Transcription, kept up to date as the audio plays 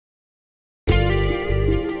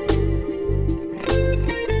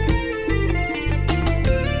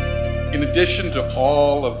addition to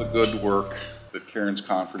all of the good work that Karen's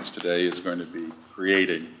conference today is going to be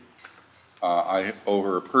creating, I owe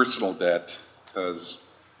her a personal debt because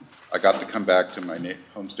I got to come back to my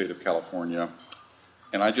home state of California,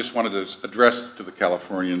 and I just wanted to address to the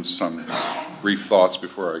Californians some brief thoughts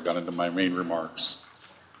before I got into my main remarks.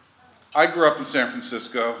 I grew up in San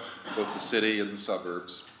Francisco, both the city and the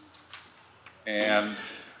suburbs, and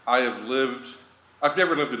I've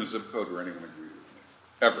never lived in a zip code where anyone agreed with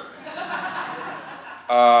me, ever.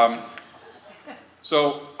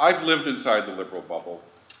 So I've lived inside the liberal bubble,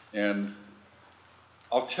 and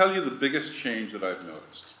I'll tell you the biggest change that I've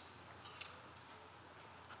noticed.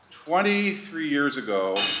 23 years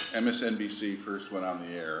ago, MSNBC first went on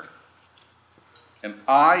the air, and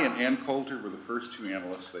I and Ann Coulter were the first two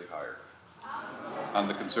analysts they hired on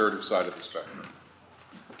the conservative side of the spectrum.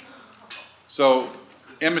 So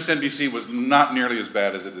MSNBC was not nearly as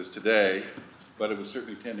bad as it is today, but it was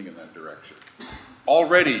certainly tending in that direction.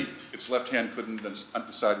 Already, its left hand couldn't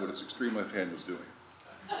decide what its extreme left hand was doing.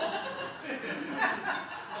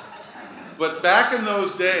 But back in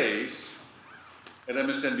those days at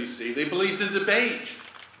MSNBC, they believed in debate.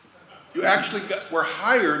 You actually were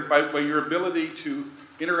hired by your ability to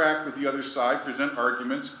interact with the other side, present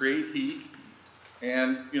arguments, create heat,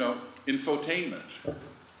 and, infotainment.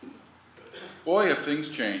 Boy, have things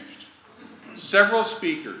changed. Several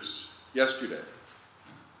speakers yesterday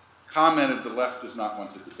commented the left does not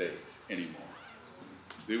want to debate anymore.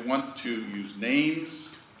 They want to use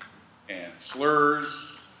names and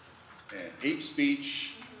slurs and hate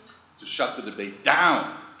speech to shut the debate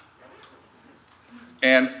down.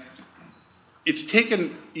 And it's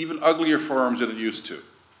taken even uglier forms than it used to.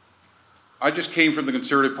 I just came from the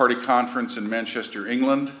Conservative Party conference in Manchester,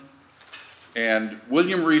 England, and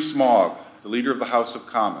William Rees-Mogg, the leader of the House of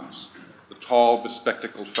Commons, the tall,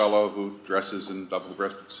 bespectacled fellow who dresses in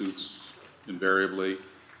double-breasted suits invariably,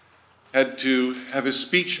 had to have his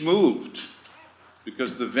speech moved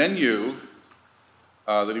because the venue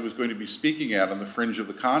that he was going to be speaking at on the fringe of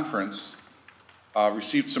the conference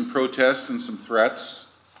received some protests and some threats,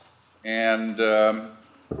 and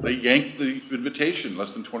they yanked the invitation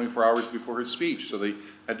less than 24 hours before his speech, so they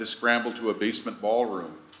had to scramble to a basement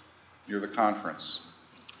ballroom near the conference.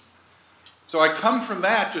 So I come from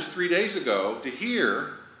that just 3 days ago to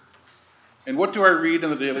here, and what do I read in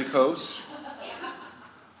the Daily Kos?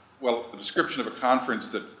 Well, a description of a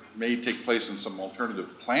conference that may take place on some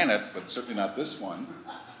alternative planet, but certainly not this one.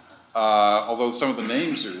 Although some of the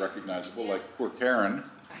names are recognizable, like poor Karen.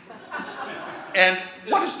 And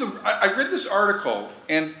what is I read this article,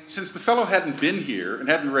 and since the fellow hadn't been here and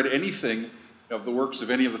hadn't read anything of the works of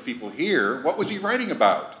any of the people here, what was he writing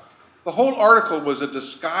about? The whole article was a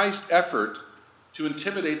disguised effort to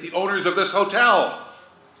intimidate the owners of this hotel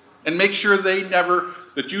and make sure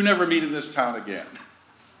that you never meet in this town again,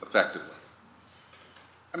 effectively.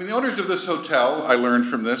 I mean, the owners of this hotel, I learned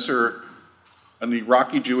from this, are an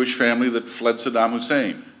Iraqi Jewish family that fled Saddam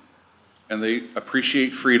Hussein. And they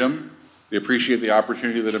appreciate freedom. They appreciate the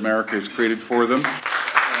opportunity that America has created for them.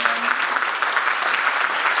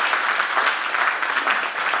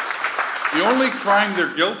 The only crime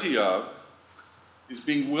they're guilty of is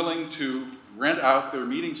being willing to rent out their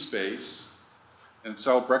meeting space and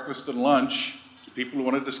sell breakfast and lunch to people who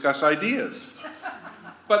want to discuss ideas.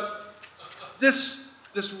 But this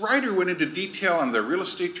writer went into detail on their real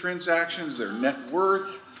estate transactions, their net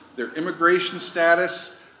worth, their immigration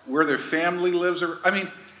status, where their family lives. I mean,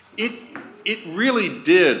 it really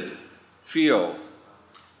did feel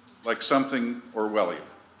like something Orwellian,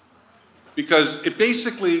 because it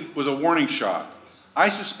basically was a warning shot. I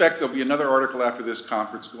suspect there'll be another article after this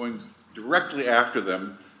conference going directly after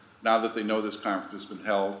them, now that they know this conference has been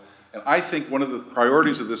held. And I think one of the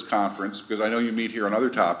priorities of this conference, because I know you meet here on other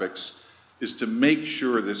topics, is to make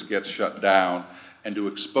sure this gets shut down and to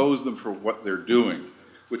expose them for what they're doing,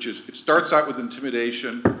 which is, it starts out with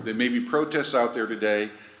intimidation. There may be protests out there today.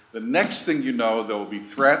 The next thing you know, there will be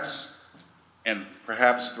threats and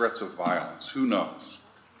perhaps threats of violence. Who knows?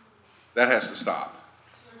 That has to stop.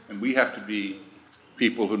 And we have to be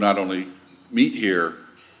people who not only meet here,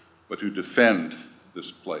 but who defend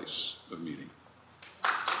this place of meeting.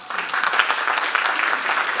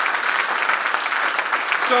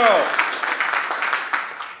 So,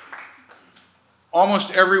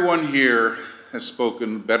 almost everyone here has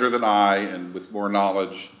spoken better than I and with more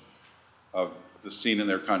knowledge of the scene in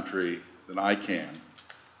their country than I can.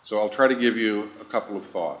 So I'll try to give you a couple of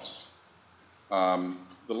thoughts.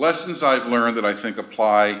 The lessons I've learned that I think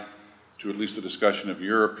apply to at least the discussion of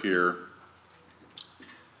Europe here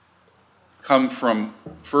come from,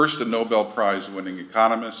 first, a Nobel Prize winning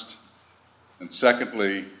economist, and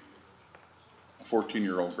secondly,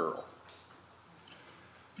 14-year-old girl.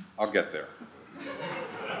 I'll get there.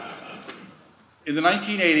 In the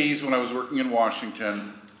 1980s, when I was working in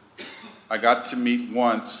Washington, I got to meet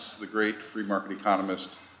once the great free market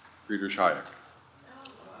economist, Friedrich Hayek.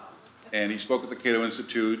 And he spoke at the Cato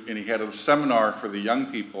Institute, and he had a seminar for the young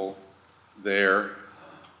people there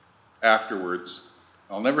afterwards.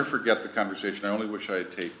 I'll never forget the conversation. I only wish I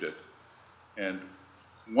had taped it. And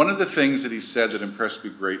one of the things that he said that impressed me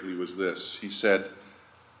greatly was this. He said,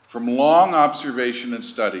 from long observation and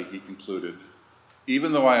study, he concluded,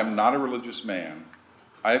 even though I am not a religious man,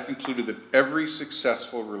 I have concluded that every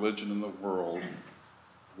successful religion in the world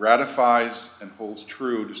ratifies and holds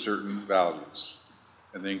true to certain values.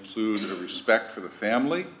 And they include a respect for the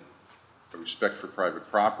family, a respect for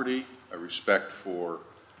private property, a respect for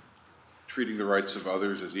treating the rights of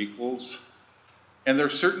others as equals. And there are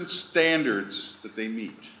certain standards that they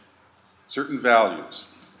meet, certain values.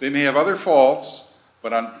 They may have other faults,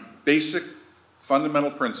 but on basic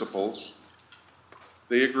fundamental principles,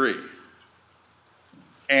 they agree.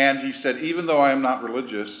 And he said, even though I am not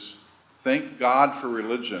religious, thank God for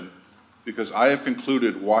religion, because I have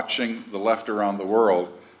concluded, watching the left around the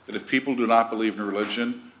world, that if people do not believe in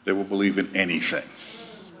religion, they will believe in anything.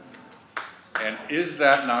 And is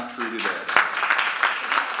that not true today?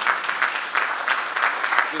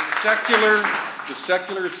 The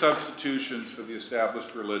secular substitutions for the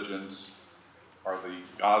established religions are the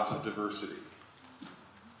gods of diversity.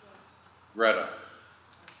 Greta.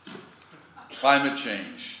 Climate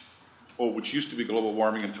change, which used to be global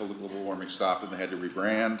warming until the global warming stopped and they had to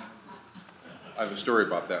rebrand. I have a story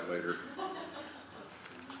about that later.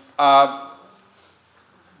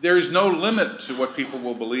 There is no limit to what people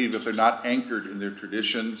will believe if they're not anchored in their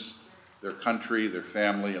traditions, their country, their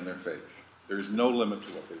family, and their faith. There is no limit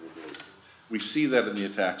to what they will believe. We see that in the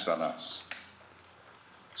attacks on us.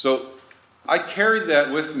 So I carried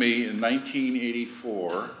that with me in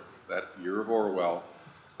 1984, that year of Orwell,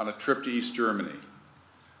 on a trip to East Germany.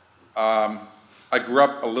 I grew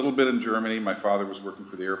up a little bit in Germany. My father was working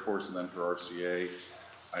for the Air Force and then for RCA.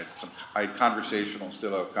 I had conversational,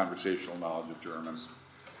 still have conversational knowledge of German.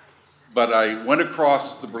 But I went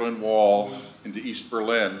across the Berlin Wall into East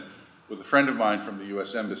Berlin with a friend of mine from the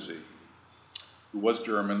US Embassy, who was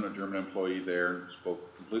German, a German employee there, and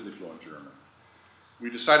spoke completely fluent German. We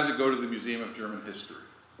decided to go to the Museum of German History.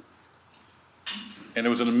 And it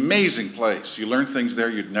was an amazing place. You learn things there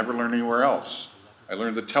you'd never learn anywhere else. I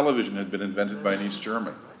learned that television had been invented by an East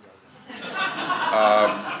German.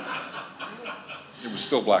 It was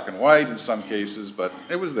still black and white in some cases, but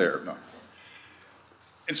it was there. No.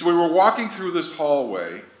 And so we were walking through this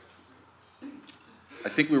hallway. I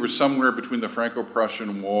think we were somewhere between the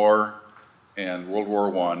Franco-Prussian War and World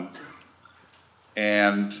War I.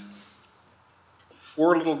 And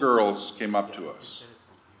 4 little girls came up to us.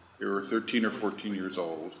 They were 13 or 14 years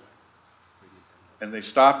old. And they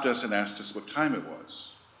stopped us and asked us what time it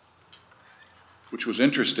was, which was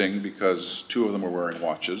interesting because 2 of them were wearing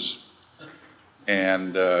watches.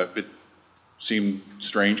 And it seemed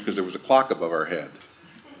strange because there was a clock above our head.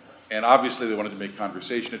 And obviously they wanted to make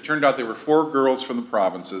conversation. It turned out there were 4 girls from the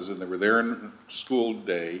provinces, and they were there on school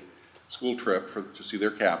trip to see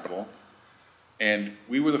their capital. And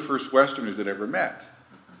we were the first Westerners they'd ever met.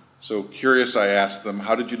 So curious, I asked them,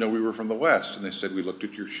 how did you know we were from the West? And they said, we looked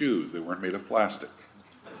at your shoes. They weren't made of plastic.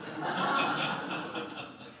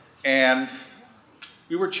 And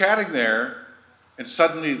we were chatting there, and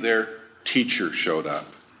suddenly their teacher showed up.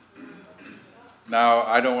 Now,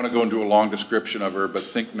 I don't want to go into a long description of her, but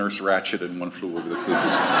think Nurse Ratched in One Flew Over the Cuckoo's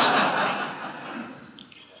Nest.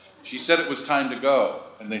 She said it was time to go.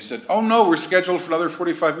 And they said, oh no, we're scheduled for another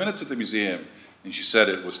 45 minutes at the museum. And she said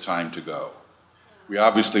it was time to go. We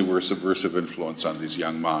obviously were a subversive influence on these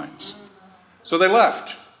young minds. So they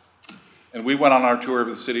left. And we went on our tour of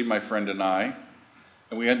the city, my friend and I.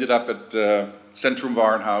 And we ended up at Centrum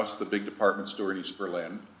Warenhaus, the big department store in East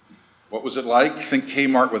Berlin. What was it like? Think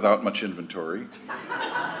Kmart without much inventory.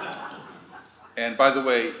 And by the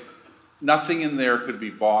way, nothing in there could be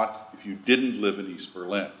bought if you didn't live in East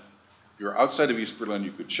Berlin. If you were outside of East Berlin,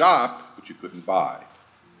 you could shop, but you couldn't buy.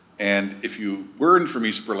 And if you weren't from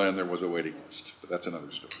East Berlin, there was a waiting list, but that's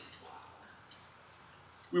another story.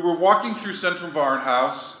 We were walking through Centrum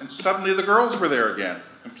Warenhaus, and suddenly the girls were there again.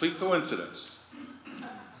 Complete coincidence.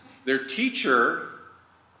 Their teacher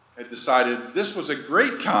had decided this was a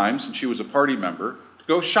great time, since she was a party member, to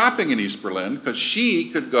go shopping in East Berlin, because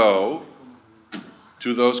she could go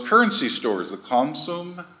to those currency stores, the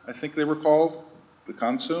Konsum, I think they were called, the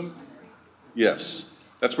Konsum? Yes.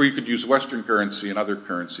 That's where you could use Western currency and other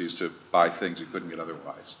currencies to buy things you couldn't get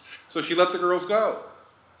otherwise. So she let the girls go.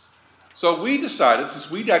 So we decided,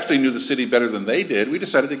 since we actually knew the city better than they did, we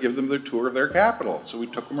decided to give them their tour of their capital. So we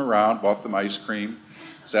took them around, bought them ice cream,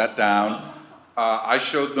 sat down. I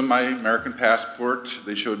showed them my American passport.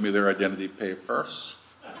 They showed me their identity papers.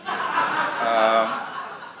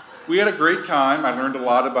 We had a great time. I learned a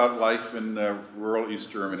lot about life in rural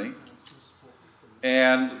East Germany.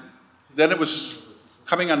 And then it was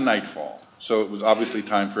coming on nightfall. So it was obviously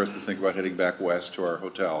time for us to think about heading back west to our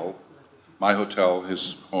hotel. My hotel,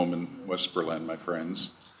 his home in West Berlin, my friends.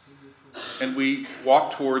 And we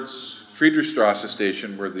walked towards Friedrichstrasse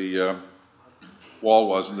station where the wall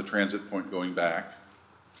was and the transit point going back.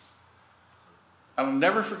 I'll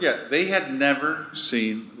never forget, they had never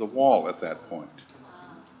seen the wall at that point.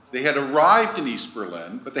 They had arrived in East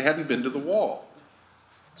Berlin, but they hadn't been to the wall.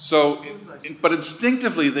 So, but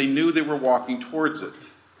instinctively they knew they were walking towards it.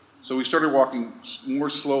 So we started walking more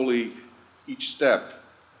slowly each step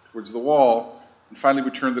towards the wall, and finally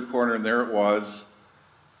we turned the corner and there it was,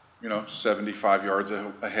 75 yards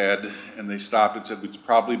ahead, and they stopped and said, it's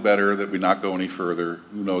probably better that we not go any further.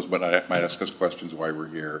 Who knows, but I might ask us questions why we're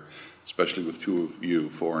here, especially with two of you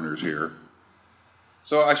foreigners here.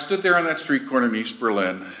 So I stood there on that street corner in East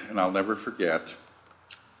Berlin, and I'll never forget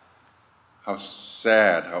how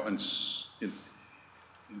sad, how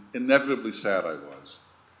inevitably sad I was.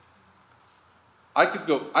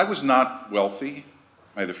 I was not wealthy.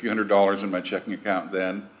 I had a few $100s in my checking account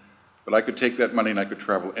then, but I could take that money and I could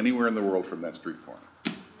travel anywhere in the world from that street corner.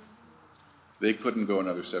 They couldn't go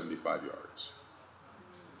another 75 yards.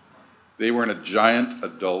 They were in a giant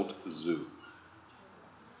adult zoo.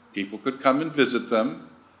 People could come and visit them.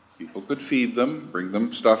 People could feed them, bring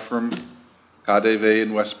them stuff from KaDeWe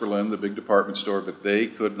in West Berlin, the big department store, but they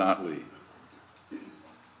could not leave.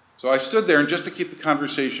 So I stood there, and just to keep the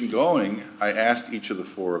conversation going, I asked each of the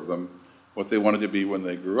four of them what they wanted to be when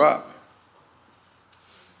they grew up.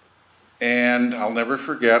 And I'll never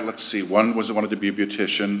forget, let's see, one wanted to be a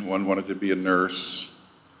beautician, one wanted to be a nurse,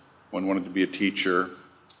 one wanted to be a teacher.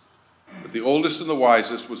 But the oldest and the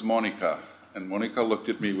wisest was Monica. And Monica looked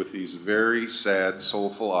at me with these very sad,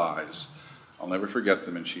 soulful eyes. I'll never forget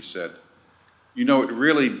them, and she said, it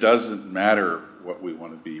really doesn't matter what we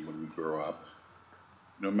want to be when we grow up.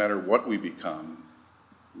 No matter what we become,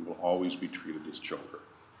 we will always be treated as children.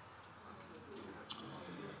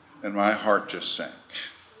 And my heart just sank.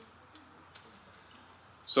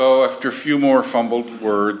 So after a few more fumbled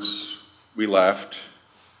words, we left.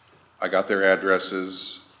 I got their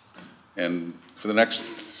addresses, and for the next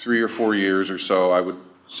 3 or 4 years or so, I would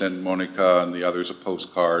send Monica and the others a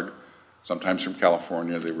postcard, sometimes from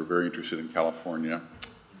California. They were very interested in California,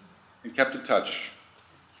 and kept in touch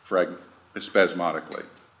spasmodically.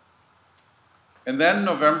 And then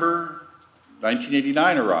November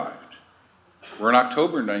 1989 arrived. We're in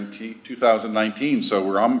October 2019, so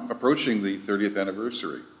we're approaching the 30th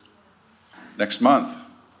anniversary next month.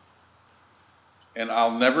 And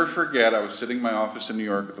I'll never forget, I was sitting in my office in New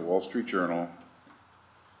York at the Wall Street Journal,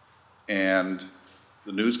 and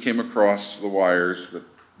the news came across the wires that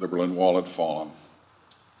the Berlin Wall had fallen.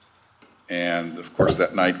 And of course,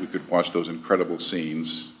 that night we could watch those incredible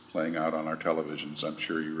scenes playing out on our televisions. I'm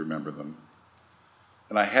sure you remember them.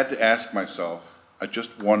 And I had to ask myself, I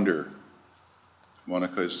just wonder if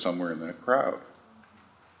Monica is somewhere in that crowd.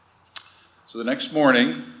 So the next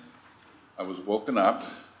morning, I was woken up,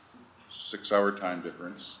 6-hour time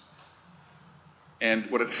difference,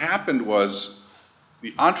 and what had happened was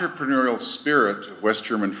the entrepreneurial spirit of West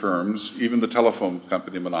German firms, even the telephone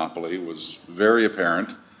company monopoly, was very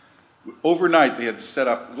apparent. Overnight, they had set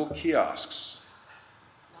up little kiosks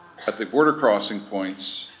at the border crossing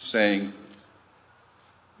points saying,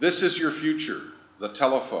 "This is your future, the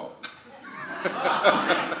telephone."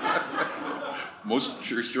 Most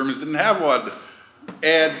Germans didn't have one.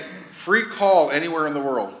 And free call anywhere in the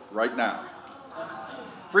world right now.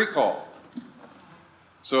 Free call.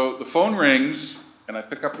 So the phone rings, and I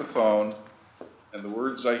pick up the phone, and the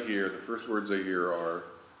first words I hear are,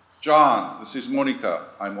 "John, this is Monica,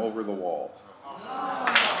 I'm over the wall."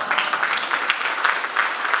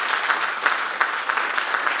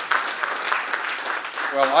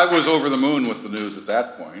 Well, I was over the moon with the news at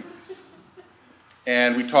that point.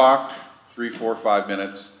 And we talked 3, 4, 5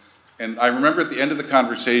 minutes. And I remember at the end of the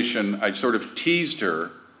conversation, I sort of teased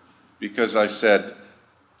her because I said,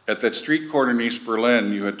 at that street corner in East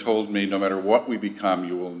Berlin, you had told me no matter what we become,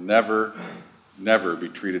 you will never, never be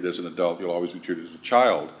treated as an adult. You'll always be treated as a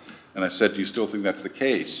child. And I said, do you still think that's the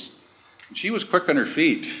case? And she was quick on her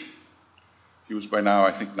feet. She was by now,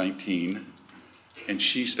 I think, 19. And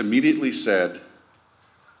she immediately said,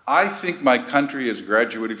 "I think my country has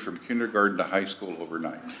graduated from kindergarten to high school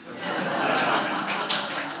overnight."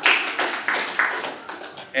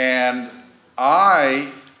 And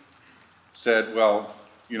I said, well,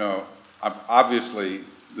 you know, obviously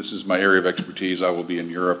this is my area of expertise. I will be in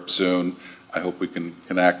Europe soon. I hope we can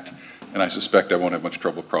connect. And I suspect I won't have much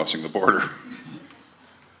trouble crossing the border.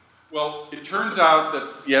 Well, it turns out that,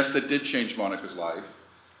 yes, that did change Monica's life.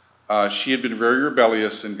 She had been very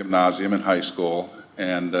rebellious in gymnasium and high school,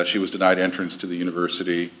 and she was denied entrance to the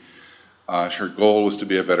university. Her goal was to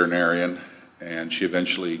be a veterinarian, and she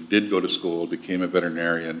eventually did go to school, became a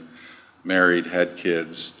veterinarian, married, had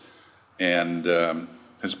kids, and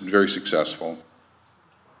has been very successful.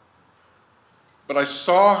 But I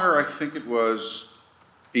saw her, I think it was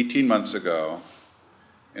 18 months ago,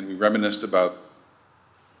 and we reminisced about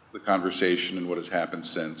the conversation and what has happened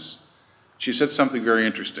since. She said something very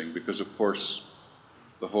interesting because, of course,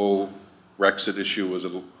 the whole Brexit issue was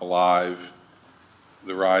alive,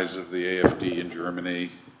 the rise of the AfD in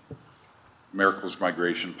Germany, Merkel's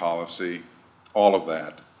migration policy, all of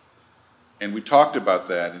that. And we talked about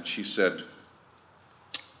that, and she said,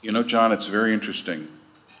 you know, John, it's very interesting.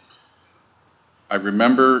 I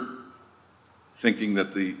remember thinking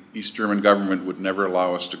that the East German government would never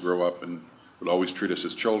allow us to grow up and would always treat us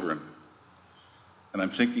as children. And I'm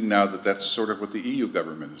thinking now that that's sort of what the EU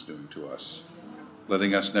government is doing to us,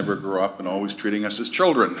 letting us never grow up and always treating us as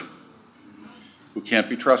children who can't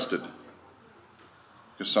be trusted.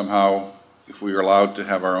 Because somehow, if we are allowed to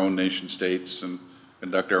have our own nation states and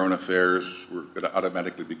conduct our own affairs, we're going to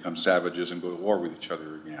automatically become savages and go to war with each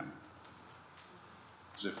other again.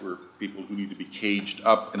 As if we're people who need to be caged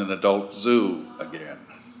up in an adult zoo again.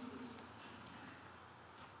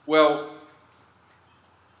 Well,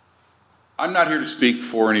 I'm not here to speak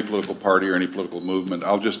for any political party or any political movement.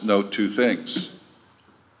 I'll just note two things.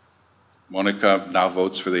 Monica now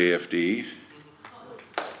votes for the AfD,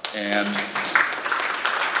 and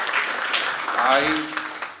I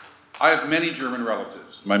have many German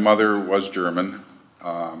relatives. My mother was German.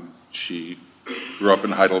 She grew up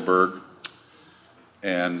in Heidelberg,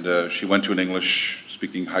 and she went to an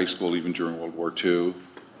English-speaking high school even during World War II.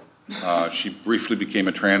 She briefly became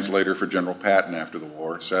a translator for General Patton after the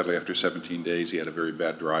war. Sadly, after 17 days, he had a very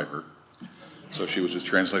bad driver. So she was his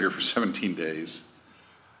translator for 17 days.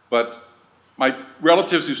 But my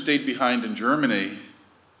relatives who stayed behind in Germany,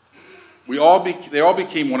 they all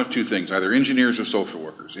became one of two things, either engineers or social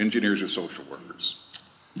workers. Engineers or social workers.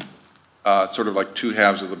 Sort of like two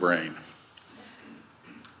halves of the brain.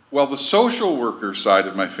 Well, the social worker side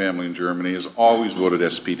of my family in Germany has always voted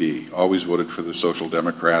SPD, always voted for the Social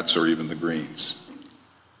Democrats or even the Greens.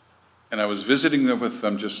 And I was visiting them with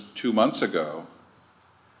them just 2 months ago,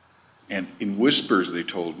 and in whispers they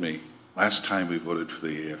told me, last time we voted for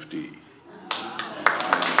the AfD.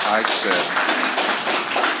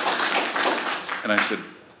 And I said,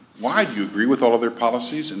 why, do you agree with all of their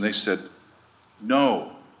policies? And they said,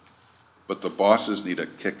 no, but the bosses need a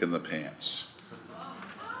kick in the pants.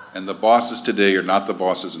 And the bosses today are not the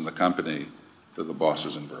bosses in the company, they're the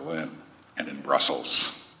bosses in Berlin and in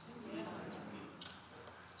Brussels.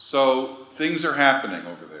 So things are happening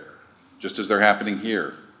over there, just as they're happening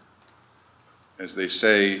here. As they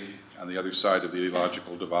say on the other side of the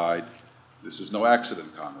ideological divide, this is no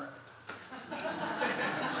accident, comrade.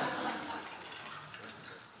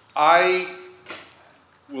 I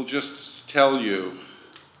will just tell you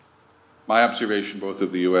my observation both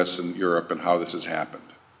of the US and Europe and how this has happened.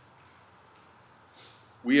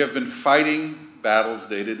 We have been fighting battles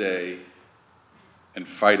day to day and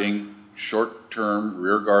fighting short-term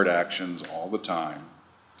rearguard actions all the time,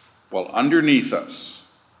 while underneath us,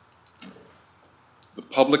 the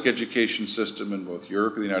public education system in both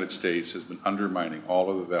Europe and the United States has been undermining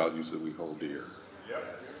all of the values that we hold dear.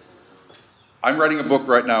 I'm writing a book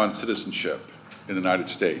right now on citizenship in the United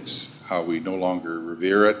States, how we no longer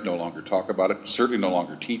revere it, no longer talk about it, certainly no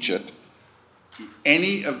longer teach it. Do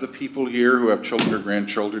any of the people here who have children or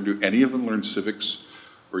grandchildren, do any of them learn civics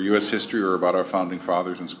or U.S. history or about our founding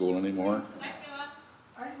fathers in school anymore?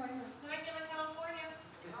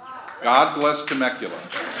 God bless Temecula.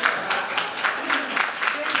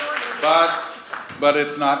 But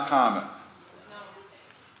it's not common.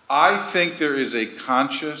 I think there is a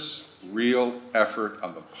conscious, real effort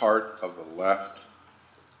on the part of the left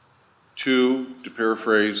to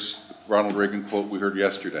paraphrase the Ronald Reagan quote we heard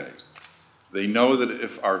yesterday, they know that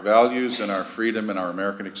if our values and our freedom and our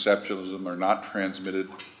American exceptionalism are not transmitted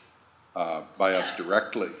by us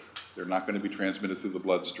directly, they're not going to be transmitted through the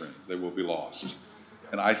bloodstream. They will be lost.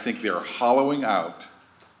 And I think they are hollowing out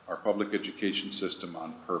our public education system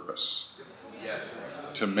on purpose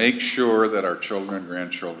to make sure that our children and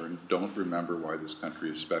grandchildren don't remember why this country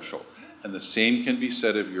is special. And the same can be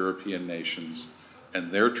said of European nations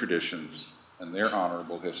and their traditions and their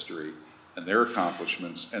honorable history and their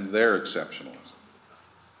accomplishments and their exceptionalism.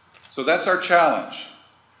 So that's our challenge.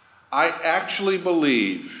 I actually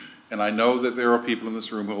believe, and I know that there are people in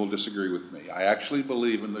this room who will disagree with me, I actually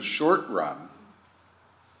believe in the short run,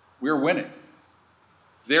 we're winning.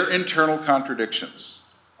 Their internal contradictions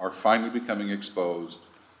are finally becoming exposed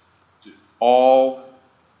to all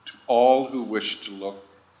who wish to look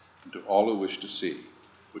and to all who wish to see,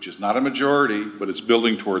 which is not a majority, but it's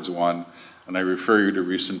building towards one, and I refer you to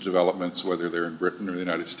recent developments, whether they're in Britain or the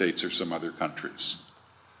United States or some other countries.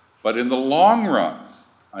 But in the long run,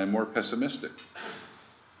 I am more pessimistic.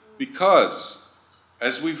 Because,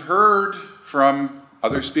 as we've heard from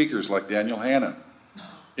other speakers like Daniel Hannan,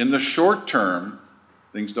 in the short term,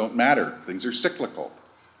 things don't matter. Things are cyclical.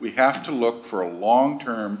 We have to look for a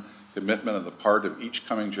long-term commitment on the part of each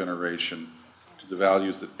coming generation to the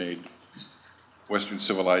values that made Western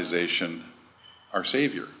civilization our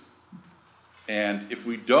savior. And if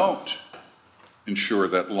we don't ensure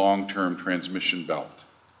that long-term transmission belt,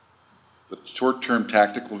 the short-term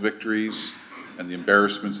tactical victories and the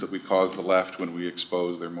embarrassments that we cause the left when we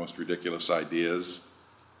expose their most ridiculous ideas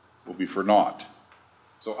will be for naught.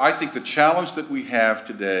 So I think the challenge that we have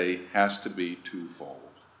today has to be twofold.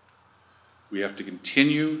 We have to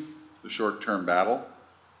continue the short-term battle,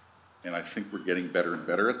 and I think we're getting better and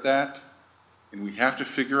better at that. And we have to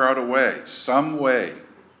figure out a way, some way,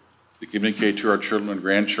 to communicate to our children and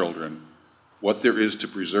grandchildren what there is to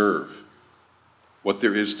preserve, what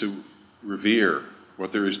there is to revere,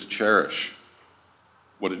 what there is to cherish,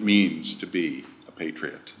 what it means to be a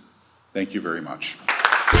patriot. Thank you very much.